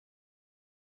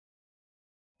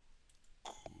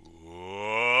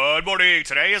Good morning.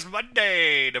 Today is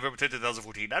Monday, November 10th,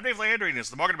 2014. I'm Dave Landry, and this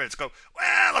is the Market Minutes. Go,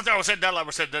 well, let's throw $7,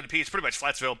 $7 apiece. Pretty much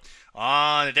Flatsville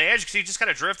on the day. As you can see, just kind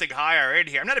of drifting higher in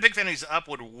here. I'm not a big fan of these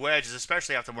upward wedges,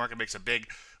 especially after the market makes a big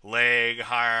leg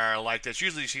higher like this.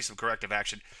 Usually you see some corrective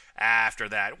action after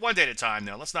that. One day at a time,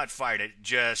 though. Let's not fight it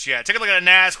just yet. Take a look at the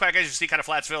NASDAQ. As you see, kind of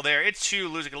Flatsville there. It's too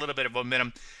losing a little bit of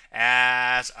momentum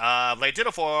as of late. Ditto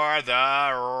for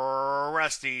the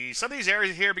rusty. Some of these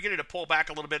areas here beginning to pull back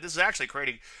a little bit. This is actually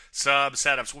creating some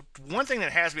setups. One thing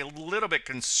that has me a little bit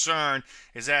concerned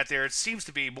is that there seems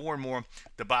to be more and more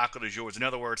debacle du jour. In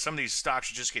other words, some of these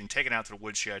stocks are just getting taken out to the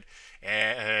woodshed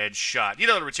and shot. You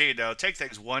know the routine, though. Take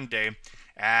things one day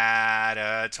at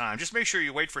a time. Just make sure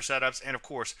you wait for setups and, of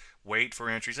course, wait for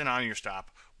entries and honor your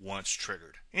stop once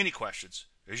triggered. Any questions?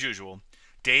 As usual,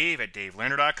 Dave at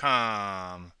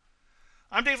DaveLandry.com.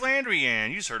 I'm Dave Landry,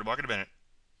 and you just heard a Market Minute.